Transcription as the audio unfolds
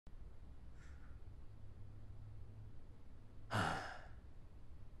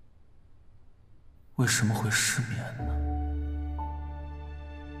为什么会失眠呢？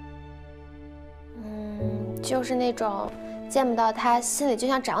就是那种见不到他，心里就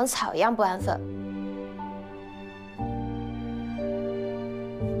像长草一样不安分。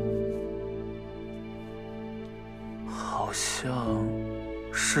好像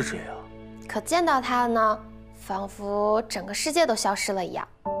是这样。可见到他呢，仿佛整个世界都消失了一样。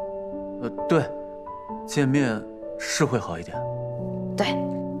对，见面是会好一点。对，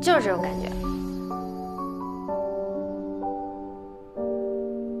就是这种感觉。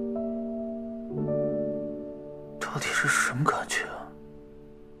到底是什么感觉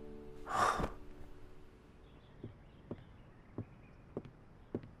啊？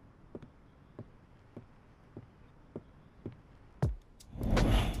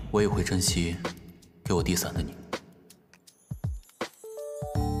我也会珍惜给我递伞的你。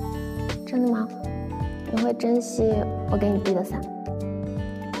真的吗？你会珍惜我给你递的伞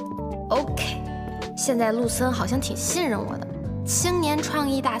 ？OK， 现在陆森好像挺信任我的。青年创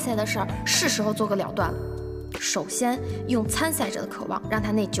意大赛的事儿是时候做个了断了。首先用参赛者的渴望让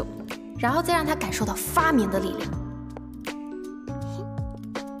他内疚，然后再让他感受到发明的力量。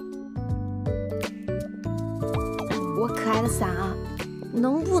我可爱的伞啊，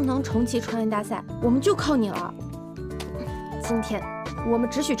能不能重启创意大赛，我们就靠你了。今天我们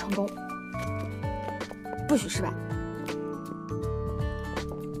只许成功，不许失败。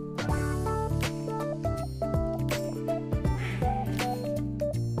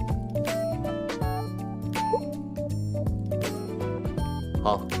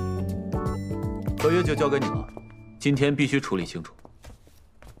好，合约就交给你了，今天必须处理清楚。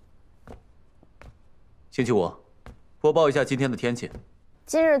星期五，播报一下今天的天气。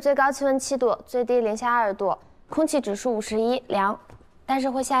今日最高气温7度，最低零下2度，空气指数51，凉，但是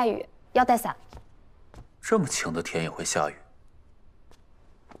会下雨，要带伞。这么晴的天也会下雨？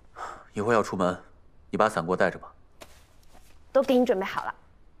一会儿要出门，你把伞给我带着吧。都给你准备好了。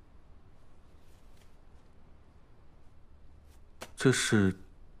这是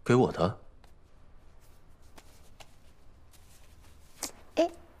给我的？哎，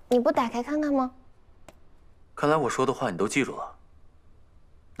你不打开看看吗？看来我说的话你都记住了。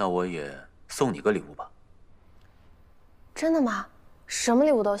那我也送你个礼物吧。真的吗？什么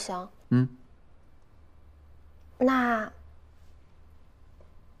礼物都行。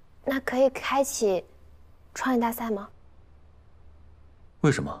那可以开启创意大赛吗？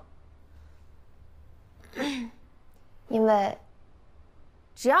为什么？因为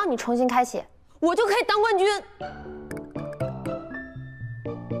只要你重新开启，我就可以当冠军。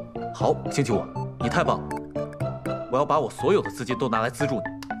好，星期五，你太棒了！我要把我所有的资金都拿来资助你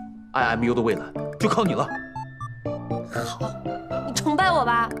，IMU 的未来就靠你了。好，你崇拜我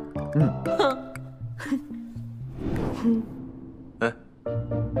吧？哎，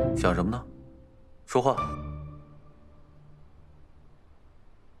想什么呢？说话。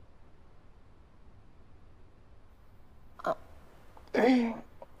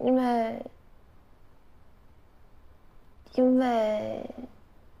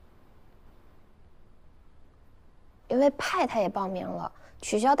因为派他也报名了，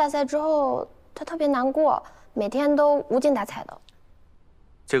取消大赛之后，他特别难过，每天都无精打采的。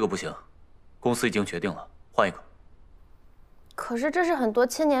这个不行，公司已经决定了，换一个。可是这是很多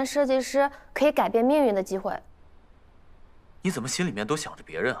青年设计师可以改变命运的机会。你怎么心里面都想着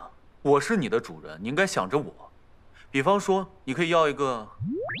别人啊？我是你的主人，你应该想着我。比方说，你可以要一个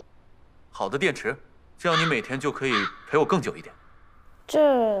好的电池，这样你每天就可以陪我更久一点。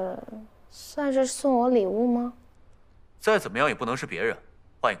这算是送我礼物吗？再怎么样也不能是别人，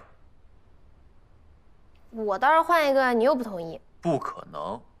换一个。我倒是换一个，你又不同意。不可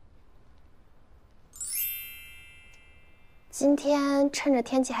能。今天趁着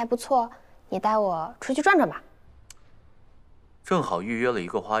天气还不错，你带我出去转转吧。正好预约了一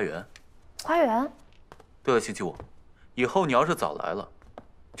个花园。花园？对了，星期五，以后你要是早来了，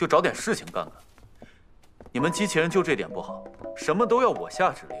就找点事情干干。你们机器人就这点不好，什么都要我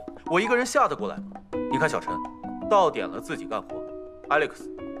下指令，我一个人下得过来吗？你看小陈，到点了自己干活 ，Alex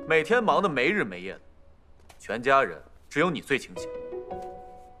每天忙得没日没夜的，全家人只有你最清闲。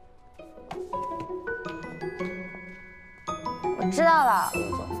我知道了。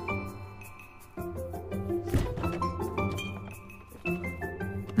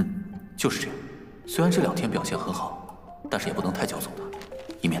就是这样。虽然这2天表现很好，但是也不能太骄纵他，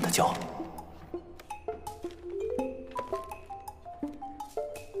以免他骄傲。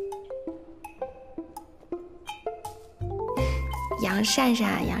杨善善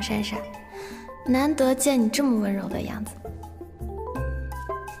啊，杨善善，难得见你这么温柔的样子。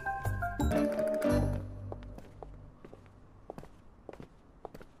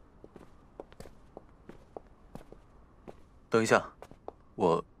等一下，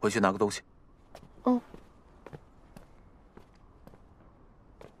我回去拿个东西。嗯。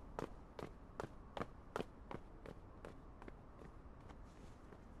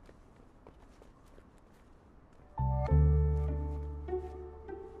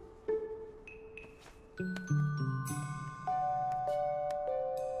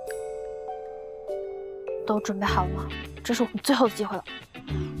都准备好了吗？这是我们最后的机会了。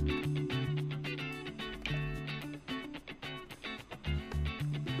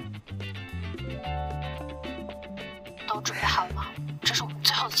都准备好了吗？这是我们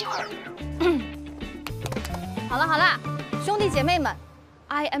最后的机会了。好了，兄弟姐妹们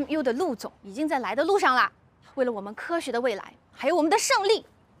 ，IMU 的陆总已经在来的路上啦。为了我们科学的未来，还有我们的胜利，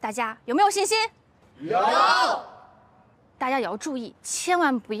大家有没有信心？有。大家也要注意，千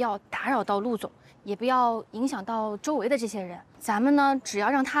万不要打扰到陆总。也不要影响到周围的这些人，咱们呢，只要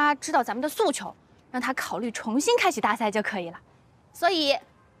让他知道咱们的诉求，让他考虑重新开启大赛就可以了。所以，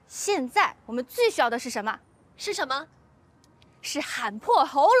现在我们最需要的是什么？是什么？是喊破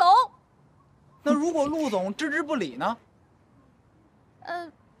喉咙。那如果陆总置之不理呢？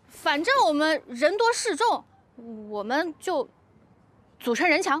反正我们人多势众，我们就组成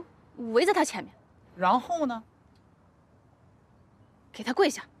人墙，围在他前面。然后呢？给他跪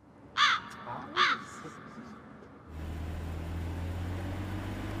下。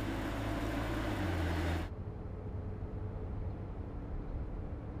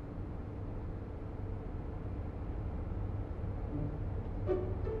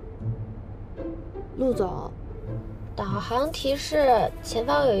陆总，导航提示前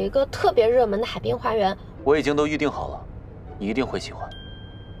方有一个特别热门的海滨花园，我已经都预定好了，你一定会喜欢。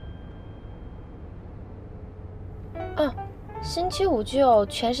星期五就有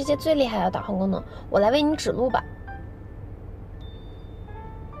全世界最厉害的导航功能，我来为你指路吧。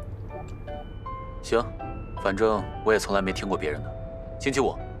行，反正我也从来没听过别人的。星期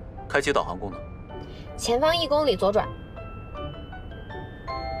五，开启导航功能。前方1公里左转。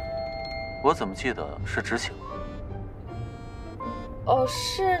我怎么记得是直行？哦，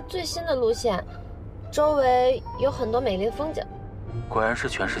是最新的路线，周围有很多美丽的风景。果然是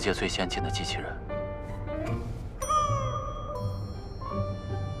全世界最先进的机器人。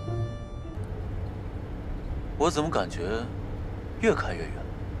我怎么感觉越开越远？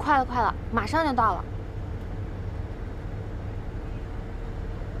快了，马上就到了。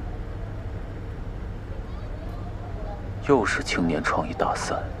又是青年创意大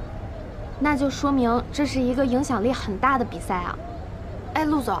赛，那就说明这是一个影响力很大的比赛啊！哎，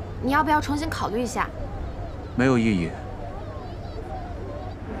陆总，你要不要重新考虑一下？没有意义。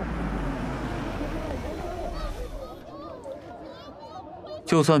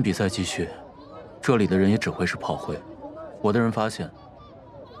就算比赛继续，这里的人也只会是炮灰。我的人发现，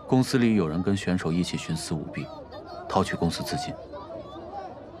公司里有人跟选手一起徇私舞弊，套取公司资金。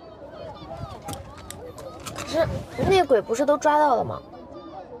可是那鬼不是都抓到了吗？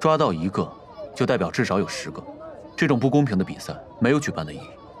抓到一个，就代表至少有10个。这种不公平的比赛没有举办的意义。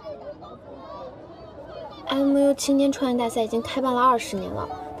IMU 青年创业大赛已经开办了20年了，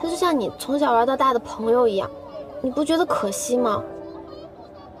它就像你从小玩到大的朋友一样，你不觉得可惜吗？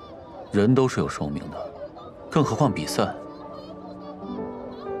人都是有寿命的，更何况比赛。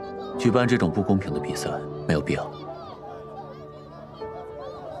举办这种不公平的比赛没有必要。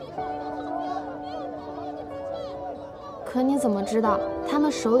可你怎么知道他们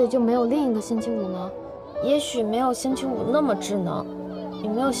手里就没有另一个星期五呢？也许没有星期五那么智能，也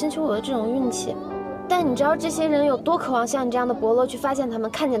没有星期五的这种运气，但你知道这些人有多渴望像你这样的伯乐去发现他们、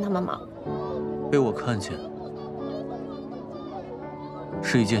看见他们吗？被我看见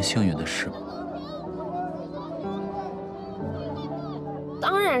是一件幸运的事吗？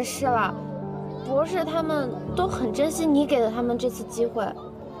当然是了，博士他们都很珍惜你给了他们这次机会。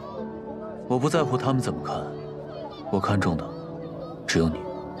我不在乎他们怎么看，我看中的只有你。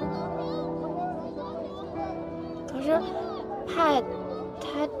可是派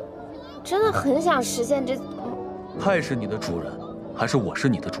他真的很想实现这。派是你的主人，还是我是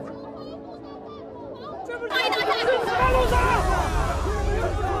你的主人？这不是大赛！